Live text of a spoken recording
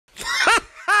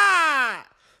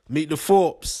Meet the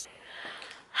Forbes.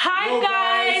 Hi Hello,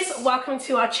 guys, welcome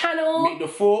to our channel. Meet the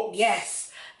Forbes.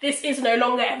 Yes, this is no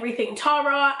longer Everything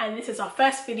Tara, and this is our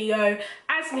first video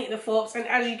as Meet the Forbes, and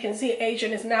as you can see,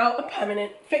 Adrian is now a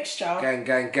permanent fixture. Gang,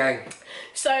 gang, gang.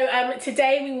 So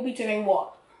today we will be doing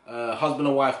what? Husband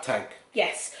and wife tag.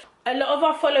 Yes. A lot of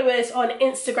our followers on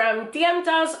Instagram DM'd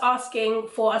us asking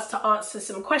for us to answer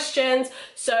some questions.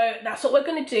 So that's what we're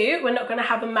going to do. We're not going to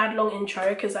have a mad long intro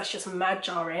because that's just mad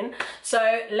jarring.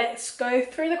 So let's go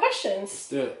through the questions. Let's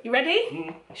do it. You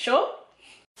ready? Sure?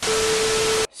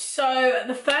 So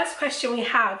the first question we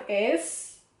have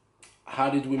is...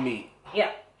 How did we meet? Yeah,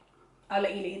 I'll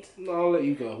let you lead. No, I'll let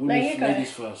you go. No, you go.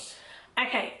 Ladies first.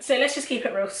 Okay, so let's just keep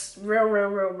it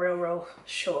real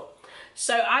short.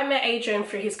 So I met Adrian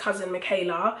through his cousin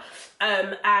Michaela,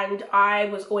 and I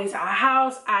was always at her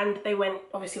house, and they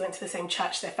obviously went to the same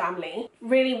church, their family.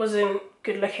 Really wasn't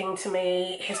good looking to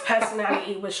me. His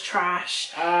personality was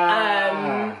trash.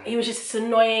 He was just this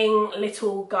annoying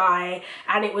little guy,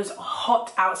 and it was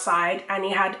hot outside, and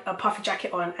he had a puffer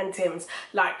jacket on and Tim's.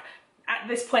 Like, at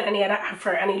this point, and he had an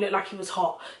afro, and he looked like he was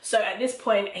hot. So at this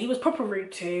point, he was proper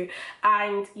rude too,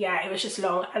 and yeah, it was just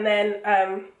long. And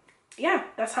then yeah,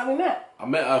 that's how we met. I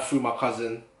met her through my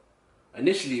cousin.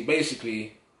 Initially,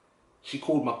 basically, she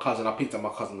called my cousin. I picked up my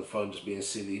cousin's phone just being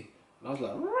silly. And I was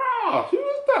like, rah, who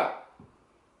is that?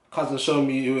 Cousin showed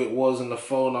me who it was on the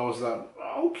phone. I was like,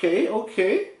 okay. I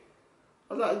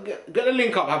was like, get the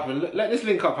link up happen. Let this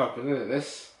link up happen,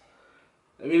 innit?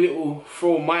 Let me little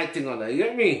throw my thing on there, you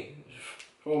get me?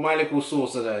 Throw my little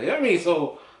sauce on there, you get me?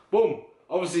 So, boom.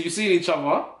 Obviously, you've seen each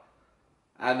other.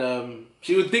 And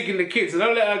she was digging the kids, so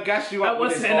don't let her gas you up. I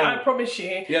wasn't, I promise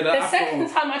you. Yeah, the second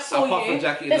time I saw you,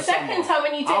 the second time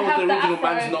when you didn't have the afro,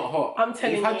 man's not hot. I'm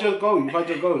telling you. You've had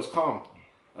your go, it's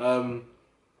calm.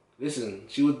 Listen,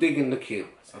 she was digging the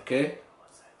kids, okay?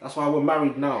 That's why we're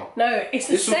married now. No, it's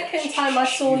the second time I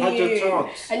saw you. You had your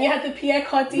chance. And you had the Pierre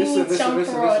Cardin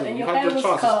jumper on, and your hair was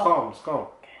calm. It's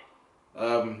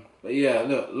calm. But yeah,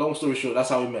 look, long story short, that's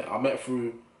how we met. I met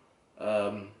through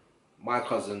my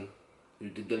cousin, who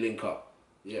did the link up.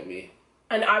 You get me?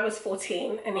 And I was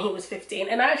 14 and he was 15.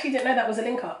 And I actually didn't know that was a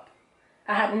link up.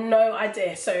 I had no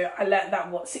idea. So I learnt that,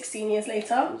 what, 16 years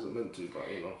later? It wasn't meant to,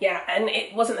 but you know. Yeah, and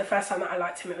it wasn't the first time that I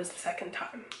liked him. It was the second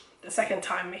time. The second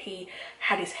time he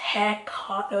had his hair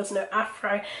cut. There was no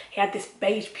afro. He had this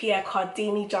beige Pierre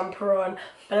Cardini jumper on,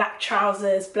 black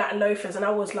trousers, black loafers. And I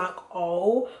was like,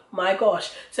 oh my gosh.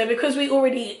 So because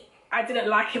I didn't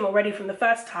like him already from the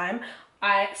first time,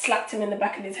 I slapped him in the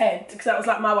back of his head because that was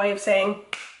like my way of saying,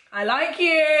 I like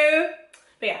you.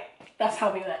 But yeah, that's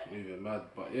how we met. Moving mad,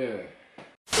 but yeah.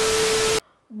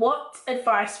 What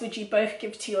advice would you both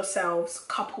give to yourselves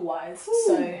couple-wise?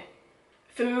 So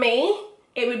for me,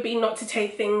 it would be not to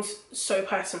take things so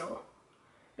personal,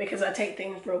 because I take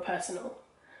things real personal.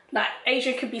 Like,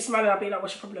 Adrian could be smiling, I'll be like,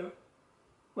 what's your problem?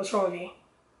 What's wrong with you?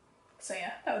 So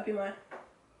yeah, that would be mine.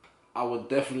 I would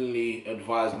definitely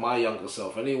advise my younger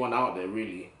self, anyone out there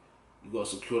really, you got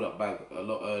to secure that bag a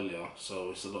lot earlier,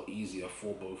 so it's a lot easier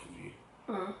for both of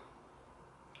you.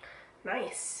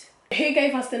 Nice. Who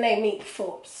gave us the name Meet the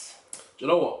Forbes? Do you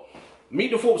know what?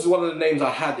 Meet the Forbes is one of the names I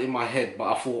had in my head,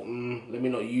 but I thought, let me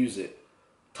not use it.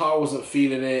 Tara wasn't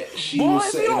feeling it. She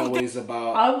was setting her ways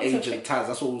about Agent Taz.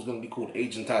 That's what it was going to be called,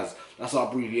 Agent Taz. That's our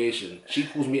abbreviation. She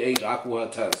calls me Agent, I call her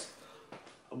Taz.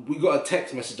 We got a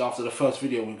text message after the first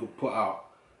video we could put out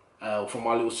from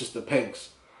my little sister Pegs,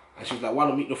 and she was like, why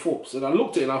not Meet the Forbes? And I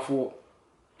looked at it and I thought,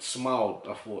 smiled,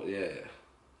 I thought, yeah,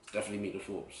 definitely Meet the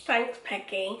Forbes. Thanks,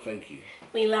 Peggy. Thank you.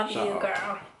 We love you,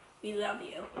 girl. We love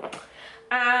you.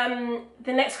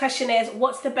 The next question is,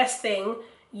 what's the best thing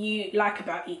you like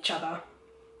about each other?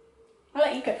 I'll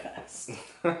let you go first.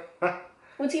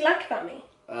 What do you like about me?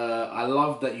 I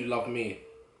love that you love me.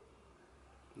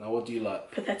 Now, what do you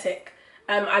like? Pathetic.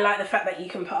 I like the fact that you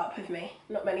can put up with me.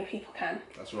 Not many people can.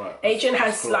 That's right. Adrian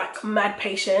has like mad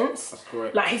patience. That's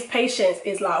correct. Like, his patience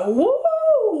is like,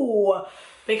 woo!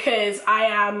 Because I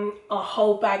am a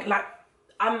whole bag. Like,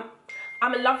 I'm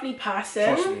a lovely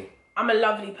person. Trust me. I'm a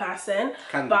lovely person.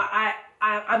 Can be. But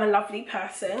I'm a lovely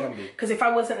person. Because if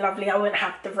I wasn't lovely, I wouldn't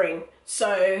have the ring.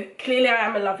 So clearly I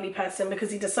am a lovely person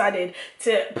because he decided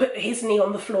to put his knee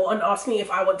on the floor and ask me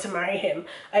if I want to marry him.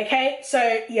 Okay,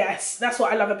 so yes, that's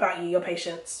what I love about you, your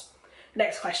patience.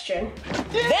 Next question.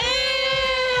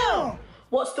 Damn!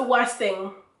 What's the worst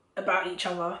thing about each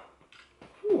other?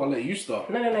 Ooh, I'll let you start.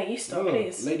 No, you start,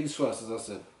 please. Ladies first, as I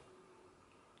said.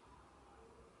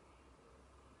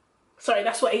 Sorry,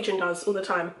 that's what Adrian does all the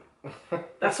time.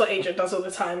 That's what Adrian does all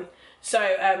the time.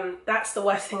 So that's the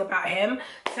worst thing about him.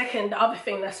 Second, the other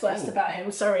thing that's worst about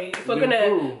him, sorry, if we're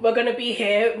gonna be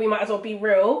here, we might as well be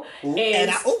real,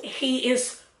 is he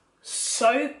is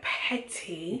so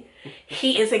petty.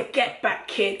 He is a get back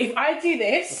kid. If I do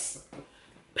this,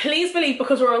 please believe,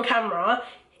 because we're on camera,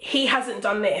 he hasn't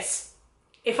done this.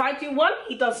 If I do one,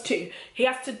 he does two. He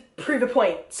has to prove a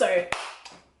point. So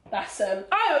that's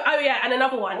oh yeah, and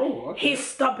another one. Oh, okay. He's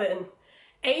stubborn.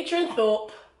 Adrian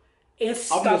Thorpe is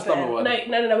stubborn. I'm the stubborn one.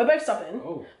 No, we're both stubborn.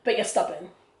 Oh. But you're stubborn.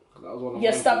 That was one of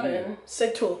you're stubborn. So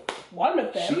talk. One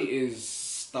of them. She is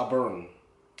stubborn.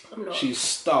 I'm not. She's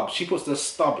stub. She puts the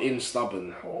stub in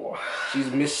stubborn. Oh.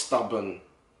 She's Miss Stubborn.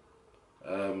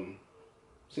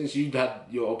 Since you had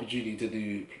your opportunity to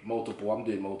do multiple, I'm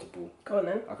doing multiple. Go on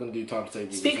then. I can do times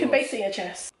tables. Speak and bass in your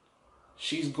chest.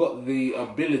 She's got the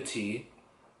ability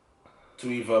to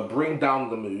either bring down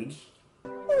the mood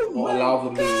or allow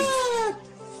the mood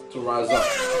to rise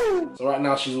up. So right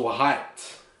now she's all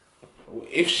hyped.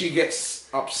 If she gets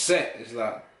upset, it's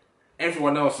like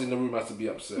everyone else in the room has to be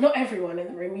upset. Not everyone in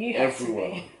the room. You have to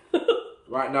be.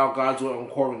 Right now, guys, we're on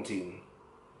quarantine.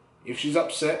 If she's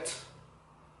upset,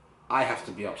 I have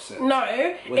to be upset.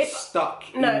 No. We're stuck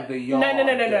in the yard.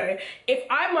 No. If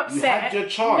I'm upset... You had your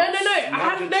chance. No. I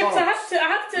have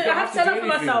to stand up for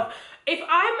myself. If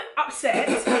I'm upset,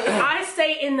 I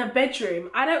stay in the bedroom.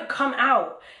 I don't come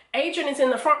out. Adrian is in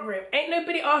the front room. Ain't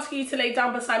nobody asking you to lay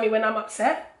down beside me when I'm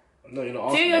upset. No, you're not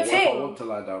asking me. What if I want to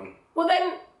lie down? Well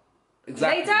then,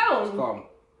 lay down. Just calm.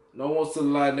 No one wants to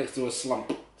lie next to a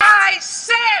slump. I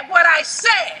said what I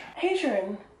said.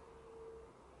 Adrian.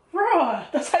 Raw,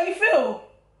 that's how you feel.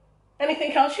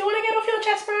 Anything else you want to get off your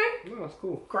chest, bro? No, that's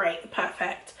cool. Great,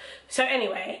 perfect. So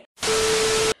anyway,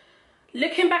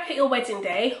 looking back at your wedding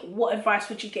day, what advice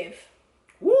would you give?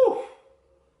 Woo!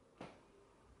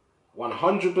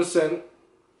 100%,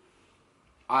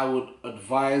 I would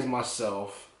advise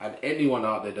myself and anyone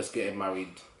out there that's getting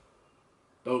married,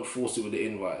 don't force it with the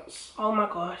invites. Oh my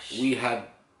gosh. We had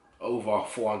over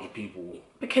 400 people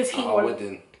because he at our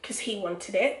wedding. Because he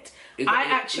wanted it.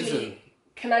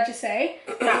 Can I just say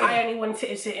that I only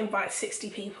wanted to invite 60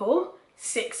 people,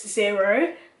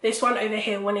 60. This one over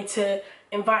here wanted to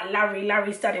invite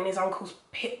Larry's dad and his uncle's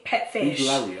pet fish. Who's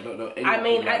Larry? I don't know anyone. I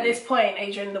mean, at this point,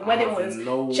 Adrian, the wedding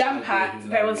was jam-packed.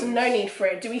 There was no need for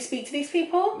it. Do we speak to these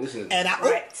people? Listen.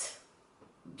 Right.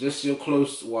 Just your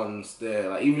close ones there,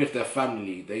 like even if they're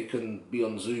family, they can be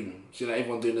on Zoom. See, like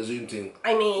everyone doing the Zoom thing.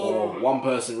 I mean, or one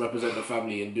person represent the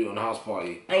family and do it on a house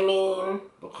party. I mean,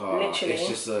 because literally,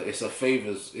 it's a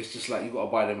favors. It's just like you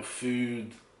gotta buy them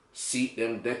food, seat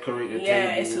them, decorate the table.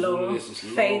 Yeah, it's long.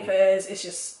 Favors.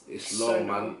 It's long,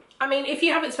 man. I mean, if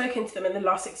you haven't spoken to them in the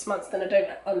last 6 months, then I don't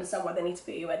understand why they need to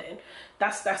be at your wedding.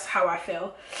 That's how I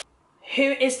feel. Who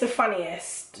is the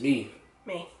funniest? Me.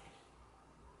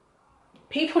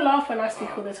 People laugh when I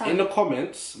speak all the time. In the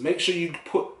comments, make sure you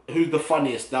put who's the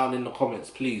funniest down in the comments,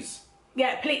 please.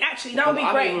 Yeah, please. Actually, that would be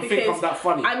great. I don't even think I'm that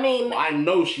funny. I mean, I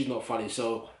know she's not funny,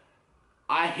 so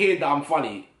I hear that I'm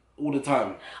funny all the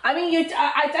time. I mean,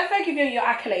 I definitely give you your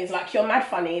accolades. Like, you're mad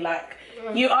funny. Like,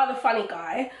 you are the funny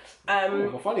guy.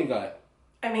 I'm a funny guy.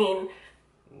 I mean,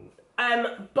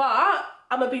 but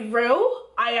I'm gonna be real.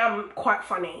 I am quite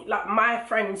funny. Like, my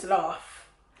friends laugh.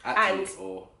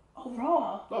 Oh,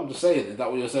 raw. No, I'm just saying. Is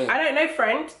that what you're saying? I don't know,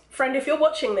 friend. Friend, if you're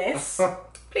watching this,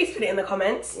 please put it in the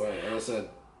comments. Right, as I said,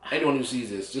 anyone who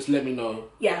sees this, just let me know.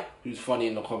 Yeah. Who's funny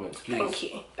in the comments, please.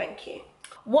 Thank you.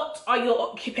 What are your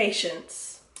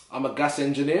occupations? I'm a gas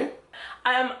engineer.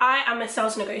 I am a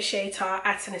sales negotiator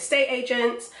at an estate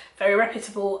agent, very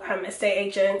reputable estate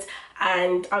agent,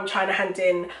 and I'm trying to hand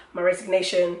in my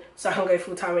resignation so I can go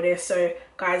full time with this. So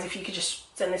guys, if you could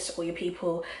just send this to all your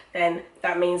people, then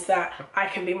that means that I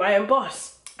can be my own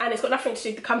boss. And it's got nothing to do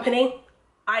with the company.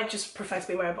 I just prefer to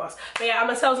be my own boss. But yeah, I'm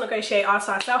a sales negotiator,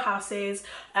 so I sell houses.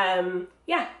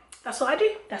 Yeah, that's what I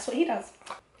do. That's what he does.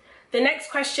 The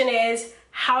next question is,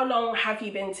 how long have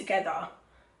you been together?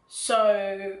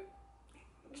 So...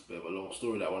 It's a bit of a long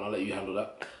story, that one. I'll let you handle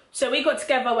that. So we got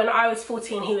together when I was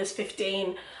 14, he was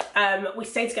 15. We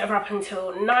stayed together up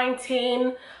until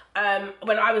 19.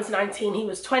 When I was 19, he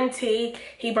was 20.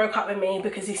 He broke up with me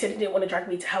because he said he didn't want to drag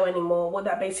me to hell anymore. What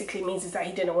that basically means is that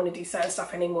he didn't want to do certain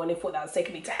stuff anymore and he thought that was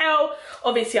taking me to hell.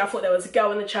 Obviously, I thought there was a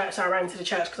girl in the church, so I ran to the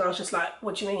church because I was just like,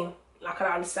 what do you mean? Like, I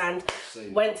don't understand.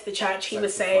 Went to the church, he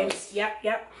was saved. Yep.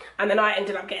 And then I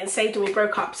ended up getting saved and we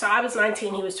broke up. So I was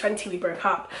 19, he was 20, we broke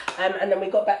up. And then we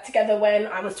got back together when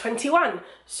I was 21.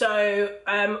 So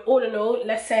all in all,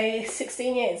 let's say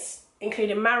 16 years,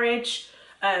 including marriage.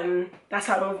 That's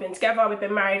how long we've been together. We've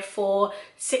been married for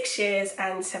 6 years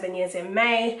and 7 years in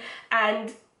May.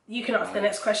 And you can ask the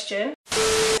next question.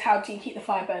 How do you keep the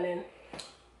fire burning?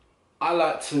 I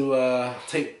like to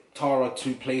take Tara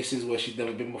to places where she's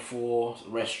never been before,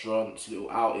 restaurants, little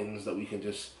outings that we can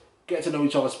just get to know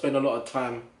each other, spend a lot of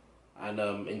time, and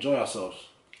enjoy ourselves.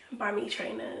 Buy me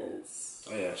trainers.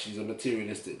 Oh yeah, she's a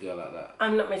materialistic girl like that.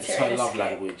 I'm not materialistic. It's her love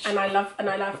language. And I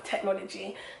love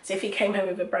technology. So if he came home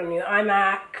with a brand new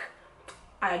iMac,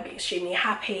 I'd be extremely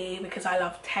happy because I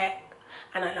love tech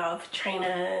and I love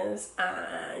trainers,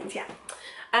 and yeah.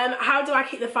 How do I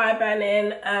keep the fire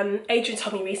burning? Adrian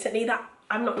told me recently that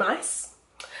I'm not nice.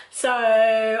 So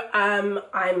I'm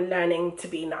learning to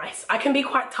be nice. I can be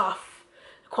quite tough,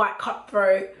 quite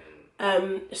cutthroat.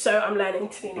 So I'm learning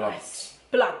to be nice.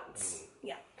 Blunt.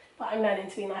 Yeah. But I'm learning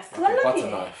to be nice because I love butter you.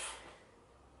 Knife.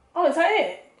 Oh, is that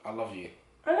it? I love you.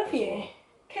 I love you. Well.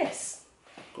 Kiss.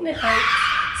 Cool. No thanks.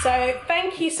 So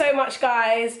thank you so much,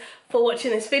 guys, for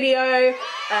watching this video.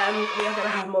 We are going to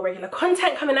have more regular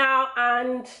content coming out,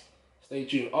 and stay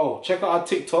tuned. Oh, check out our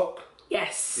TikTok.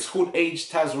 yes. It's called Age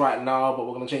Taz right now, but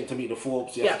we're gonna change it to Meet the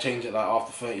Forbes. You have Yeah. to change it like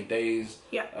after 30 days.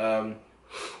 Yeah.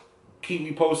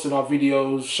 Keep reposting our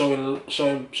videos,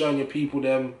 showing your people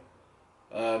them.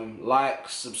 Like,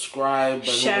 subscribe, and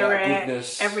Share all that it,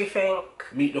 goodness. everything.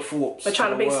 Meet the Forbes. We're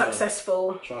trying to be Word.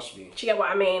 successful. Trust me. Do you get what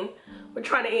I mean? We're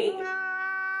trying to eat.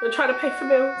 We're trying to pay for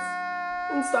bills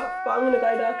and stuff, but I'm going to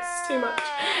go there because it's too much.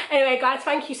 Anyway, guys,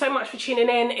 thank you so much for tuning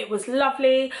in. It was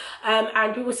lovely,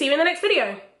 and we will see you in the next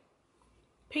video.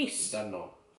 Peace. Done now.